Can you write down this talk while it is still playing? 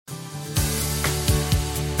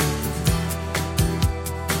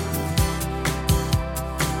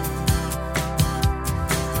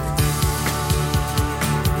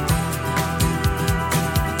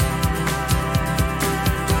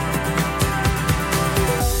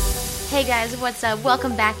Hey guys, what's up?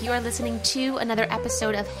 Welcome back. You are listening to another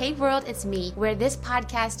episode of Hey World, It's Me, where this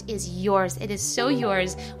podcast is yours. It is so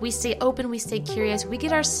yours. We stay open, we stay curious, we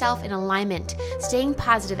get ourselves in alignment, staying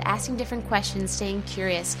positive, asking different questions, staying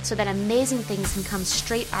curious, so that amazing things can come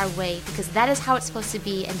straight our way, because that is how it's supposed to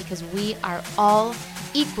be, and because we are all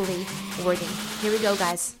equally worthy. Here we go,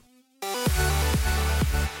 guys.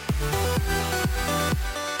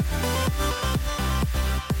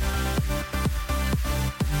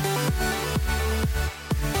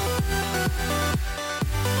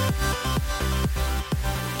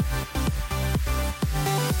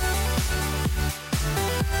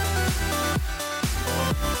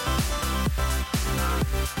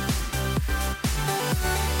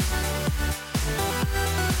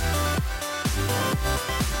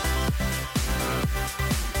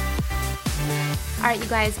 All right, you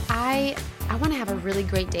guys, I want to have a really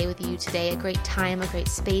great day with you today, a great time, a great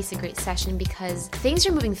space, a great session, because things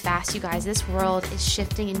are moving fast, you guys. This world is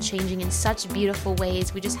shifting and changing in such beautiful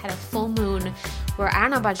ways. We just had a full moon where, I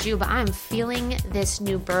don't know about you, but I'm feeling this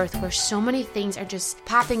new birth where so many things are just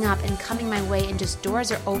popping up and coming my way and just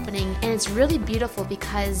doors are opening. And it's really beautiful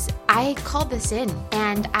because I called this in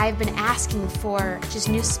and I've been asking for just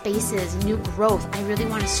new spaces, new growth. I really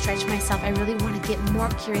want to stretch myself. I really want to get more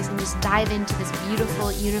curious and just dive into this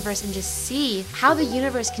beautiful universe and just see how the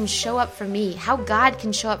universe can show up for me, how God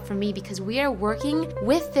can show up for me, because we are working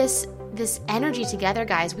with this energy together,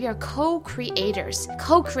 guys. We are co-creators,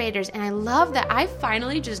 and I love that I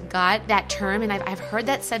finally just got that term, and I've heard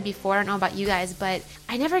that said before. I don't know about you guys, but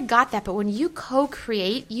I never got that. But when you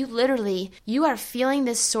co-create, you are feeling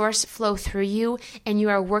this source flow through you, and you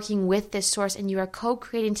are working with this source, and you are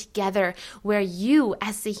co-creating together, where you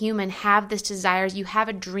as the human have this desire, you have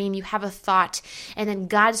a dream, you have a thought, and then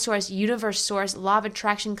God's source, universe source, law of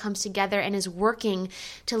attraction comes together and is working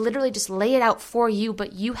to literally just lay it out for you,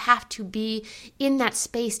 but you have to be in that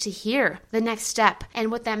space to hear the next step. And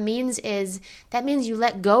what that means is, that means you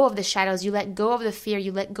let go of the shadows, you let go of the fear,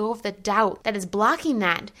 you let go of the doubt that is blocking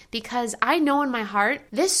that. Because I know in my heart,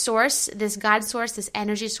 this source, this God source, this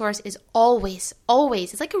energy source is always,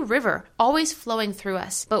 it's like a river, always flowing through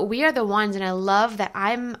us. But we are the ones, and I love that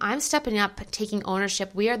I'm stepping up, taking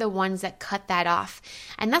ownership. We are the ones that cut that off.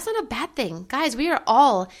 And that's not a bad thing. Guys, we are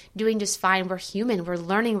all doing just fine. We're human, we're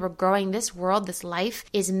learning, we're growing. This world, this life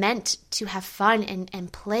is meant to have fun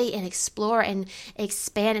and play and explore and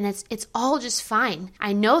expand, and it's all just fine.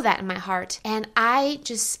 I know that in my heart, and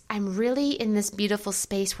I'm really in this beautiful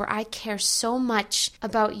space where I care so much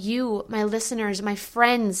about you, my listeners, my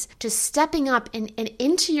friends, just stepping up and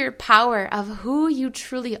into your power of who you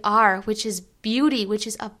truly are, which is beauty, which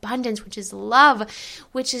is abundance, which is love,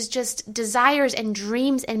 which is just desires and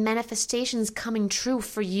dreams and manifestations coming true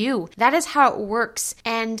for you. That is how it works.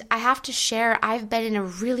 And I have to share, I've been in a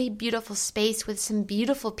really beautiful space with some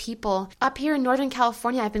beautiful people. Up here in Northern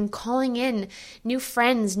California, I've been calling in new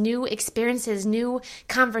friends, new experiences, new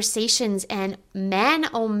conversations, and man,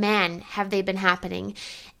 oh man, have they been happening.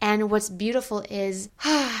 And what's beautiful is,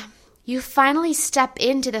 you finally step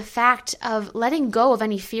into the fact of letting go of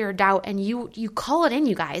any fear or doubt, and you call it in,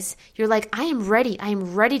 you guys. You're like, I am ready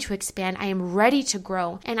to expand. I am ready to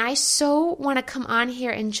grow. And I so want to come on here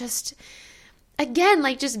and just, again,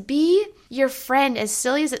 just be your friend, as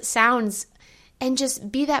silly as it sounds, and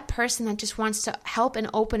just be that person that just wants to help and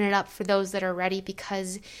open it up for those that are ready,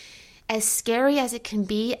 because as scary as it can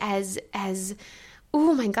be, as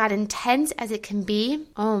oh my God, intense as it can be,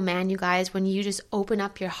 oh man, you guys, when you just open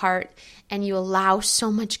up your heart and you allow so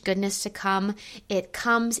much goodness to come, it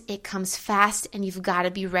comes fast, and you've got to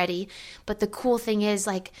be ready. But the cool thing is,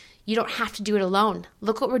 you don't have to do it alone.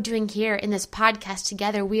 Look what we're doing here in this podcast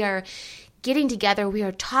together. We are getting together, we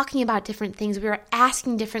are talking about different things, we are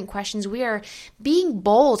asking different questions, we are being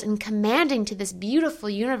bold and commanding to this beautiful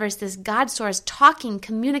universe, this God source, talking,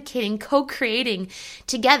 communicating, co-creating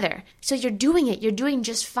together. So you're doing it, you're doing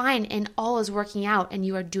just fine, and all is working out, and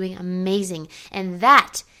you are doing amazing. And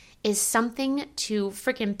that is something to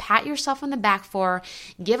freaking pat yourself on the back for,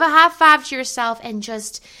 give a high five to yourself, and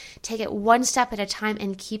just take it one step at a time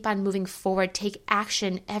and keep on moving forward. Take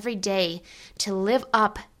action every day to live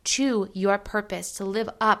up to your purpose, to live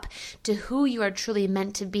up to who you are truly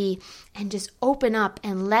meant to be, and just open up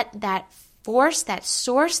and let that force, that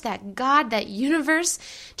source, that God, that universe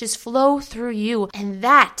just flow through you. And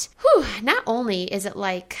that, not only is it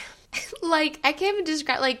I can't even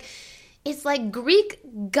describe, it's like Greek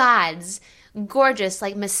gods, gorgeous,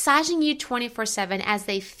 massaging you 24/7 as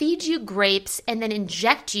they feed you grapes and then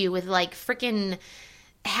inject you with freaking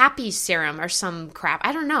happy serum or some crap.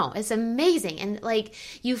 I don't know. It's amazing. And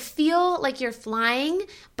you feel like you're flying,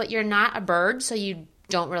 but you're not a bird. So you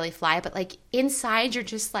don't really fly, but like inside you're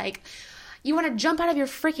just like, you want to jump out of your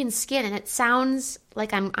freaking skin. And it sounds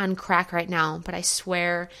like I'm on crack right now, but I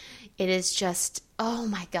swear it is just, oh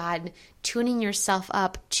my God, tuning yourself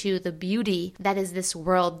up to the beauty that is this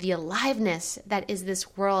world, the aliveness that is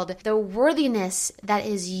this world, the worthiness that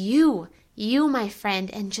is you, my friend,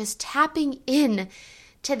 and just tapping in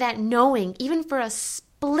to that knowing, even for a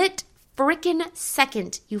split freaking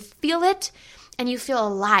second, you feel it and you feel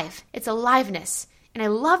alive. It's aliveness. And I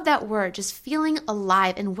love that word, just feeling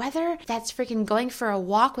alive. And whether that's freaking going for a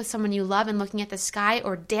walk with someone you love and looking at the sky,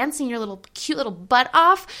 or dancing your little cute little butt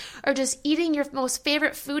off, or just eating your most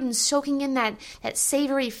favorite food and soaking in that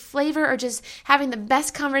savory flavor, or just having the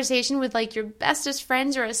best conversation with like your bestest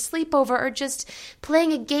friends, or a sleepover, or just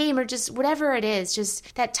playing a game, or just whatever it is,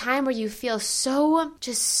 just that time where you feel so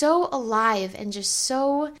alive and just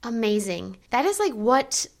so amazing. That is like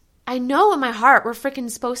what I know in my heart we're freaking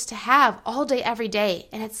supposed to have all day, every day.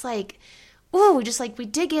 And it's like, ooh, just like we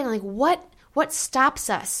dig in, like what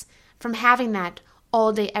stops us from having that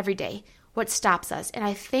all day, every day? What stops us? And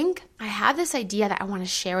I think I have this idea that I want to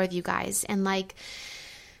share with you guys. And like,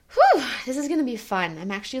 whew, this is going to be fun.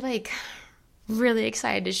 I'm actually like really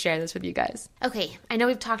excited to share this with you guys. Okay, I know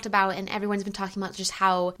we've talked about, and everyone's been talking about, just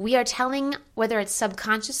how we are telling, whether it's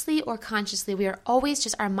subconsciously or consciously, we are always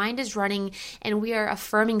just, our mind is running and we are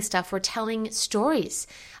affirming stuff. We're telling stories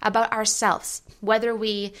about ourselves, whether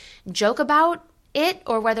we joke about it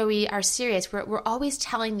or whether we are serious. We're always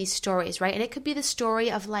telling these stories, right? And it could be the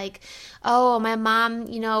story of like, oh, my mom,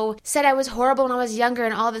 said I was horrible when I was younger,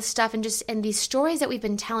 and all this stuff, and these stories that we've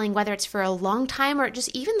been telling, whether it's for a long time or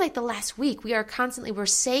just even like the last week, we're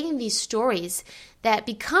saying these stories that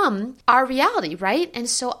become our reality, right? And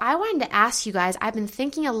so I wanted to ask you guys, I've been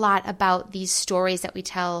thinking a lot about these stories that we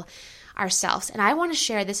tell ourselves. And I want to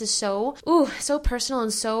share, this is so personal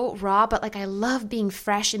and so raw, but like I love being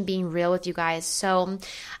fresh and being real with you guys. So,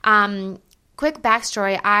 quick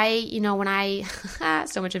backstory.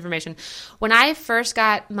 So much information. When I first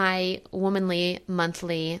got my womanly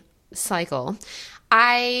monthly cycle,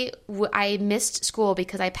 I missed school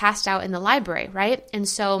because I passed out in the library, right? And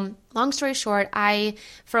so, long story short,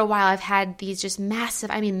 for a while, I've had these just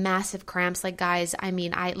massive cramps. Like, guys, I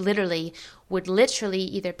would literally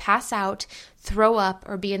either pass out, throw up,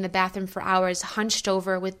 or be in the bathroom for hours, hunched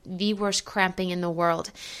over with the worst cramping in the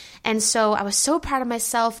world. And so I was so proud of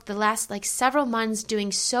myself the last several months,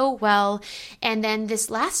 doing so well. And then this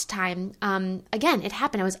last time, again, it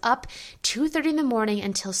happened. I was up 2:30 in the morning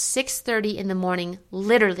until 6:30 in the morning,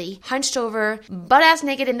 literally hunched over, butt ass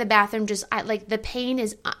naked in the bathroom. The pain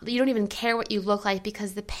is, you don't even care what you look like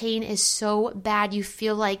because the pain is so bad. You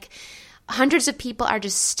feel like hundreds of people are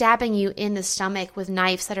just stabbing you in the stomach with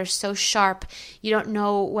knives that are so sharp. You don't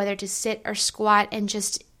know whether to sit or squat, and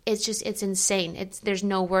it's insane. There's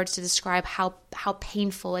no words to describe how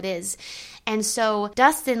painful it is. And so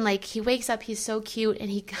Dustin, he wakes up, he's so cute, and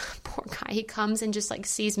poor guy, he comes and just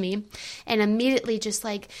sees me and immediately just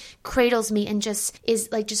cradles me and just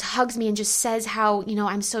hugs me and just says how,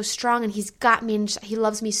 I'm so strong and he's got me and he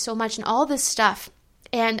loves me so much and all this stuff.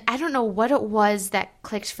 And I don't know what it was that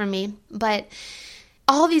clicked for me, but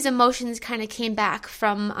all these emotions kind of came back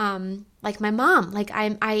from my mom.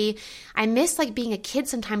 I miss being a kid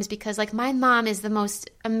sometimes because my mom is the most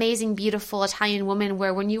amazing, beautiful Italian woman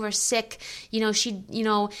where when you were sick, she'd,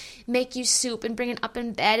 make you soup and bring it up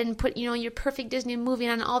in bed and put, your perfect Disney movie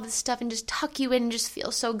on all this stuff and just tuck you in and just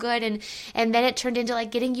feel so good. And then it turned into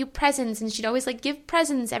getting you presents, and she'd always give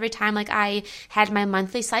presents every time I had my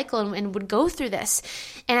monthly cycle and would go through this.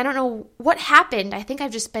 And I don't know what happened. I think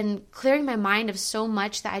I've just been clearing my mind of so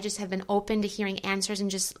much that I just have been open to hearing answers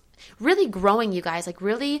and just really growing, you guys,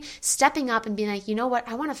 really stepping up and being you know what,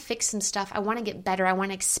 I want to fix some stuff. I want to get better. I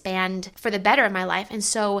want to expand for the better in my life. And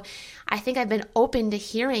so I think I've been open to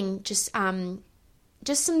hearing just some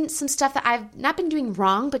stuff that I've not been doing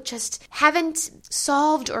wrong, but just haven't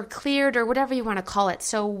solved or cleared or whatever you want to call it.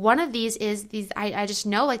 So one of these is I just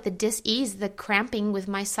know the dis-ease, the cramping with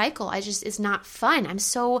my cycle. It's not fun.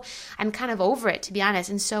 I'm kind of over it, to be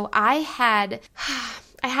honest. And so I had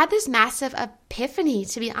this massive epiphany,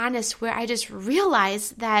 to be honest, where I just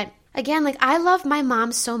realized that, again, I love my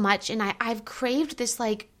mom so much, and I've craved this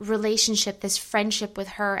relationship, this friendship with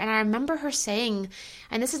her. And I remember her saying,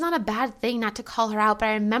 and this is not a bad thing not to call her out, but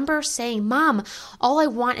I remember saying, Mom, all I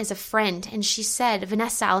want is a friend. And she said,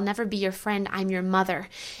 Vanessa, I'll never be your friend. I'm your mother.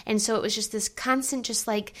 And so it was just this constant,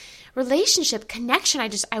 relationship, connection.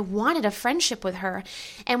 I wanted a friendship with her.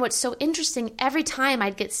 And what's so interesting, every time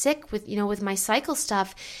I'd get sick with my cycle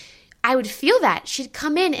stuff, I would feel that. She'd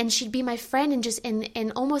come in and she'd be my friend and just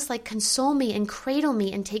and almost like console me and cradle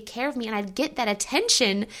me and take care of me. And I'd get that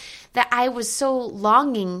attention that I was so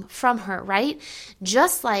longing from her, right?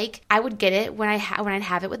 Just like I would get it when I'd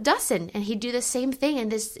have it with Dustin, and he'd do the same thing.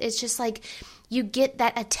 And it's just like, you get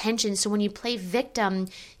that attention. So when you play victim,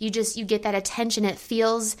 you get that attention. It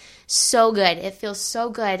feels so good. It feels so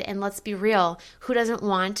good. And let's be real, who doesn't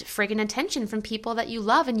want friggin' attention from people that you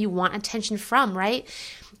love and you want attention from, right?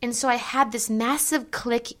 And so I had this massive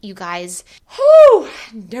click, you guys. Whoo!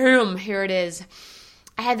 Damn, here it is.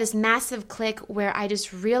 I had this massive click where I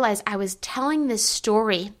just realized I was telling this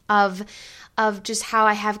story of just how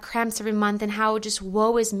I have cramps every month and how just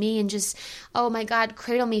woe is me and just, oh my God,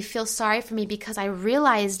 cradle me, feel sorry for me, because I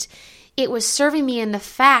realized it was serving me in the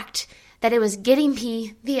fact that it was getting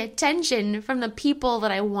me the attention from the people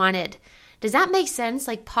that I wanted. Does that make sense?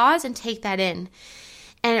 Like, pause and take that in.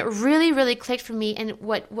 And it really, really clicked for me. And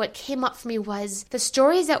what came up for me was the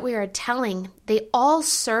stories that we are telling, they all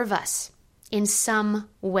serve us in some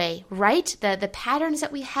way, right? The patterns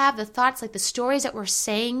that we have, the thoughts, like the stories that we're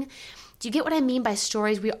saying. Do you get what I mean by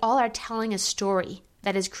stories? We all are telling a story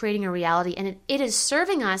that is creating a reality, and it is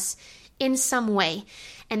serving us in some way.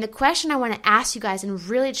 And the question I want to ask you guys and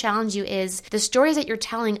really challenge you is, the stories that you're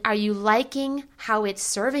telling, are you liking how it's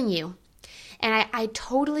serving you? And I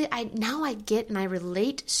get and I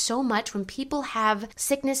relate so much when people have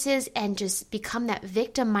sicknesses and just become that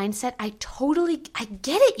victim mindset. I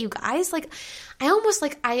get it, you guys. Like,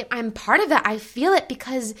 I'm part of that. I feel it,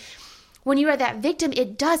 because when you are that victim,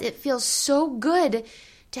 it feels so good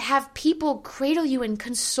to have people cradle you and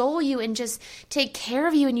console you and just take care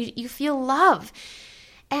of you, and you feel love.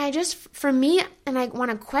 And for me, and I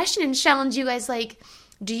want to question and challenge you guys, like,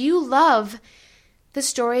 do you love the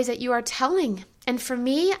stories that you are telling? And for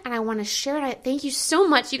me, and I want to share it, I thank you so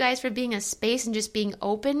much, you guys, for being a space and just being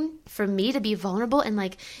open for me to be vulnerable. And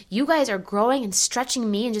like, you guys are growing and stretching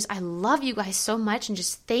me, and I love you guys so much, and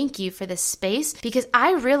just thank you for this space, because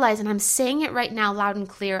I realize, and I'm saying it right now loud and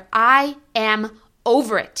clear, I am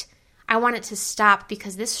over it. I want it to stop,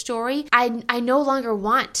 because this story, I no longer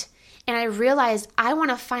want. And I realized I want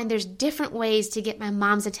to find there's different ways to get my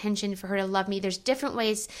mom's attention, for her to love me. There's different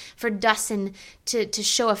ways for Dustin to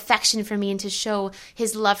show affection for me and to show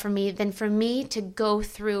his love for me than for me to go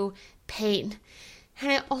through pain.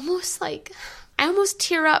 And I almost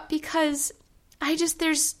tear up, because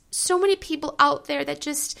there's so many people out there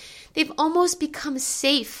that they've almost become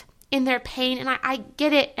safe in their pain, and I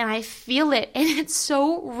get it, and I feel it, and it's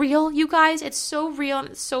so real, you guys. It's so real, and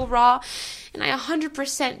it's so raw, and I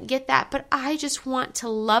 100% get that. But I just want to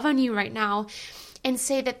love on you right now and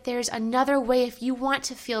say that there's another way. If you want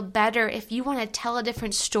to feel better, if you want to tell a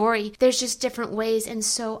different story, there's just different ways. And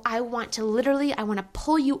so I want to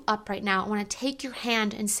pull you up right now. I want to take your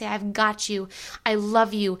hand and say, I've got you. I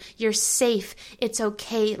love you. You're safe. It's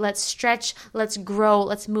okay. Let's stretch. Let's grow.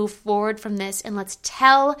 Let's move forward from this, and let's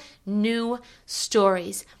tell new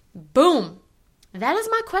stories. Boom. That is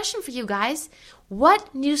my question for you guys.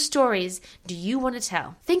 What new stories do you want to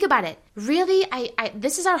tell? Think about it. Really,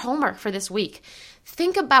 this is our homework for this week.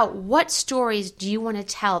 Think about, what stories do you want to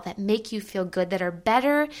tell that make you feel good, that are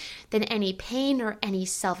better than any pain or any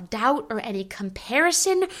self-doubt or any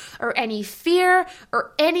comparison or any fear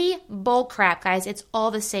or any bull crap, guys. It's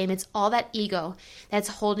all the same. It's all that ego that's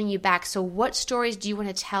holding you back. So what stories do you want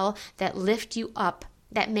to tell that lift you up,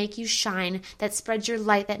 that make you shine, that spread your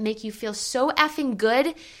light, that make you feel so effing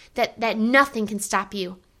good that nothing can stop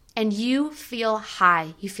you? And you feel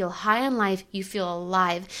high. You feel high on life. You feel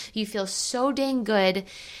alive. You feel so dang good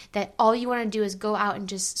that all you want to do is go out and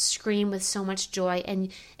just scream with so much joy.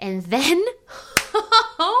 And then,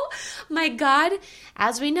 oh my God,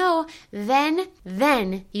 as we know,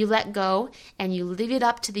 then you let go and you leave it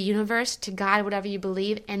up to the universe, to God, whatever you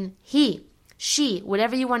believe, and she,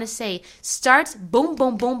 whatever you want to say, starts boom,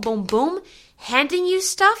 boom, boom, boom, boom, handing you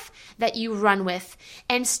stuff that you run with,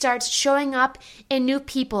 and starts showing up in new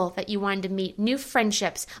people that you wanted to meet, new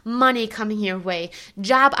friendships, money coming your way,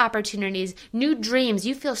 job opportunities, new dreams.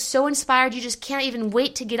 You feel so inspired, you just can't even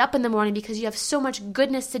wait to get up in the morning, because you have so much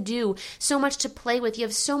goodness to do, so much to play with, you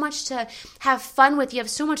have so much to have fun with, you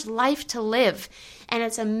have so much life to live. And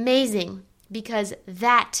it's amazing, because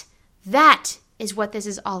that is what this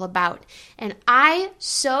is all about. And I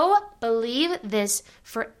so believe this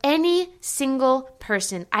for any single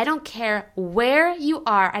person. I don't care where you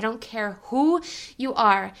are. I don't care who you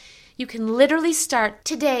are. You can literally start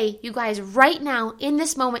today, you guys, right now, in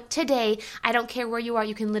this moment, today. I don't care where you are.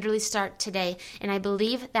 You can literally start today. And I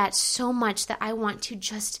believe that so much that I want to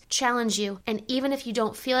just challenge you. And even if you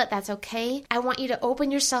don't feel it, that's okay. I want you to open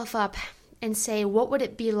yourself up and say, what would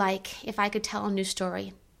it be like if I could tell a new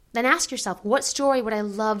story? Then ask yourself, what story would I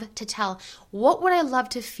love to tell? What would I love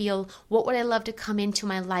to feel? What would I love to come into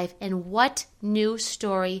my life? And what new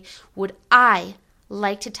story would I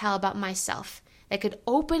like to tell about myself that could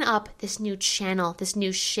open up this new channel, this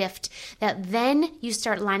new shift, that then you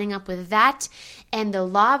start lining up with that and the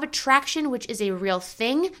law of attraction, which is a real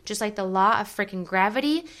thing, just like the law of freaking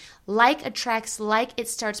gravity. Like attracts like, it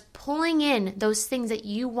starts pulling in those things that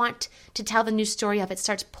you want to tell the new story of. It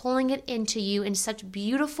starts pulling it into you in such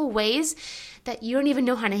beautiful ways that you don't even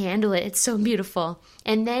know how to handle it. It's so beautiful.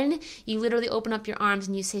 And then you literally open up your arms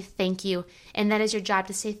and you say thank you. And that is your job,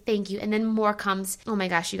 to say thank you. And then more comes. Oh my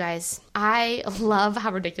gosh, you guys. I love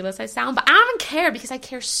how ridiculous I sound, but I don't even care because I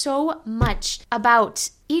care so much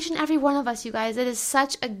about each and every one of us, you guys. It is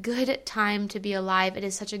such a good time to be alive. It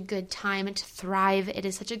is such a good time to thrive. It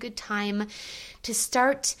is such a good time to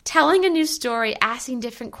start telling a new story, asking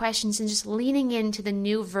different questions, and just leaning into the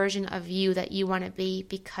new version of you that you want to be,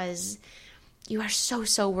 because you are so,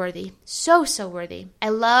 so worthy. So, so worthy. I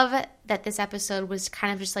love that this episode was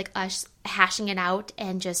kind of just like us hashing it out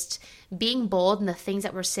and just being bold in the things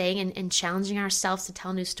that we're saying and challenging ourselves to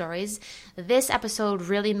tell new stories. This episode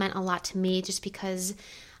really meant a lot to me just because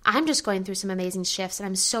I'm just going through some amazing shifts, and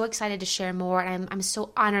I'm so excited to share more. And I'm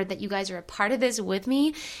so honored that you guys are a part of this with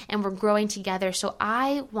me and we're growing together. So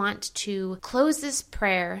I want to close this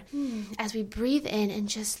prayer as we breathe in and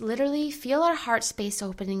just literally feel our heart space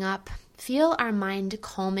opening up. Feel our mind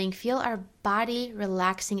calming, feel our body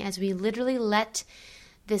relaxing as we literally let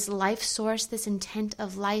this life source, this intent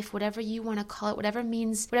of life, whatever you want to call it, whatever it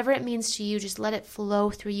means to you, just let it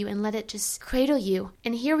flow through you and let it just cradle you.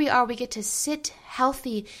 And here we are, we get to sit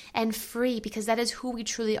healthy and free because that is who we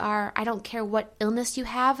truly are. I don't care what illness you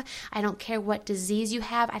have. I don't care what disease you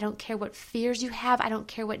have. I don't care what fears you have. I don't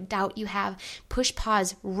care what doubt you have. Push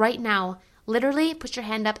pause right now. Literally put your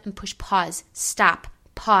hand up and push pause. Stop.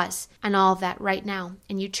 Pause on all of that right now,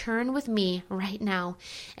 and you turn with me right now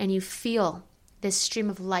and you feel this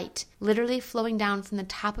stream of light literally flowing down from the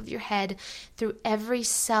top of your head through every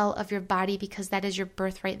cell of your body, because that is your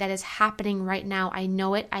birthright. That is happening right now. I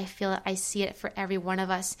know it. I feel it. I see it for every one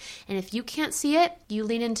of us. And if you can't see it, you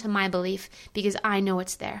lean into my belief because I know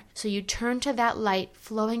it's there. So you turn to that light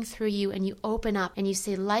flowing through you and you open up and you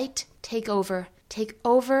say, light, take over. Take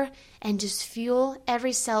over and just fuel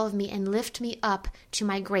every cell of me and lift me up to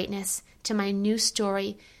my greatness, to my new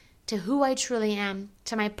story, to who I truly am,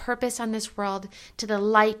 to my purpose on this world, to the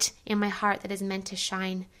light in my heart that is meant to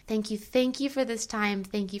shine. Thank you for this time.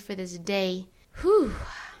 Thank you for this day. Whew.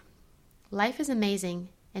 Life is amazing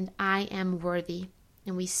and I am worthy.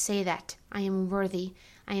 And we say that. I am worthy.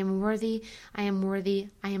 I am worthy. I am worthy.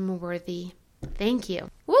 I am worthy. Thank you.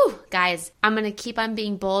 Woo, guys, I'm going to keep on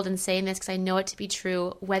being bold and saying this because I know it to be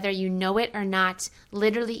true, whether you know it or not.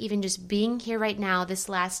 Literally, even just being here right now, this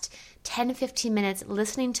last 10 to 15 minutes,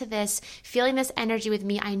 listening to this, feeling this energy with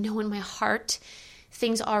me, I know in my heart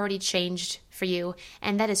things already changed for you.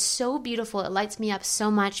 And that is so beautiful. It lights me up so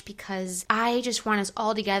much because I just want us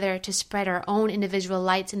all together to spread our own individual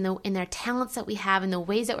lights in their talents that we have, in the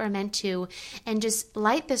ways that we're meant to, and just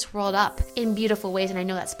light this world up in beautiful ways. And I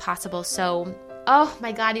know that's possible. So oh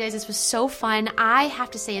my God, you guys, this was so fun. I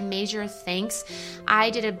have to say a major thanks. I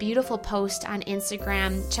did a beautiful post on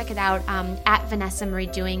Instagram. Check it out, at Vanessa Marie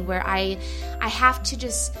Doing, where I have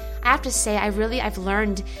to say, I've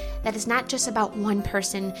learned that it's not just about one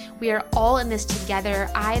person. We are all in this together.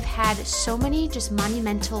 I've had so many just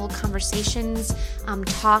monumental conversations,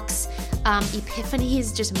 talks,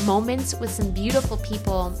 epiphanies, just moments with some beautiful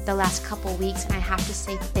people the last couple weeks. And I have to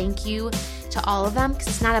say thank you to all of them, because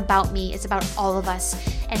it's not about me, it's about all of us.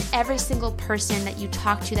 And every single person that you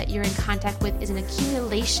talk to, that you're in contact with, is an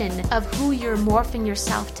accumulation of who you're morphing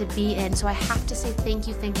yourself to be in. So I have to say thank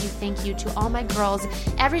you to all my girls,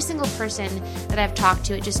 every single person that I've talked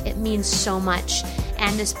to. It means so much.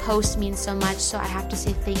 And this post means so much. So I have to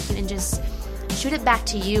say thank you and just shoot it back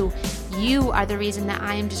to you. You are the reason that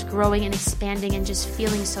I am just growing and expanding and just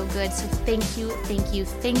feeling so good. So thank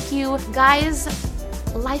you. Guys,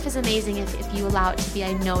 life is amazing if you allow it to be.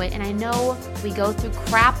 I know it. And I know we go through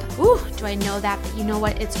crap. Ooh, do I know that? But you know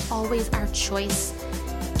what? It's always our choice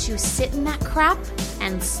to sit in that crap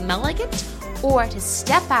and smell like it, or to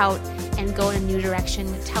step out and go in a new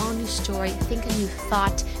direction, tell a new story, think a new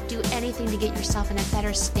thought, do anything to get yourself in a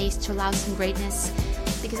better space to allow some greatness,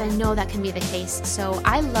 because I know that can be the case. So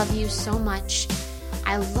I love you so much.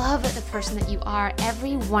 I love the person that you are.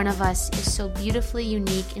 Every one of us is so beautifully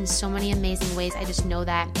unique in so many amazing ways. I just know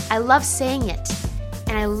that. I love saying it,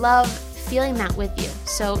 and I love feeling that with you.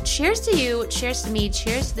 So cheers to you, cheers to me,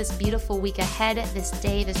 cheers to this beautiful week ahead, this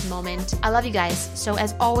day, this moment. I love you guys. So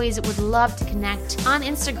as always, would love to connect on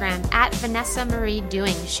Instagram at Vanessa Marie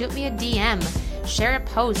Doing. Shoot me a DM, share a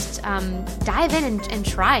post, dive in and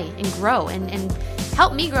try and grow and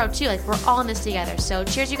help me grow too. Like, we're all in this together. So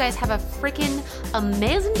cheers, you guys. Have a freaking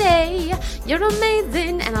amazing day. You're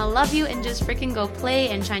amazing. And I love you. And just freaking go play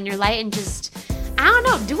and shine your light and just, I don't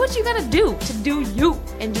know, do what you gotta do to do you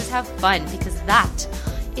and just have fun, because that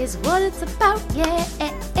is what it's about. Yeah.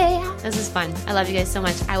 This is fun. I love you guys so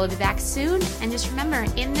much. I will be back soon. And just remember,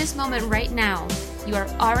 in this moment right now, you are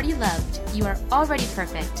already loved. You are already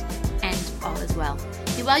perfect. And all is well.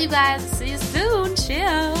 Be well, you guys. See you soon.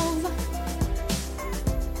 Chill.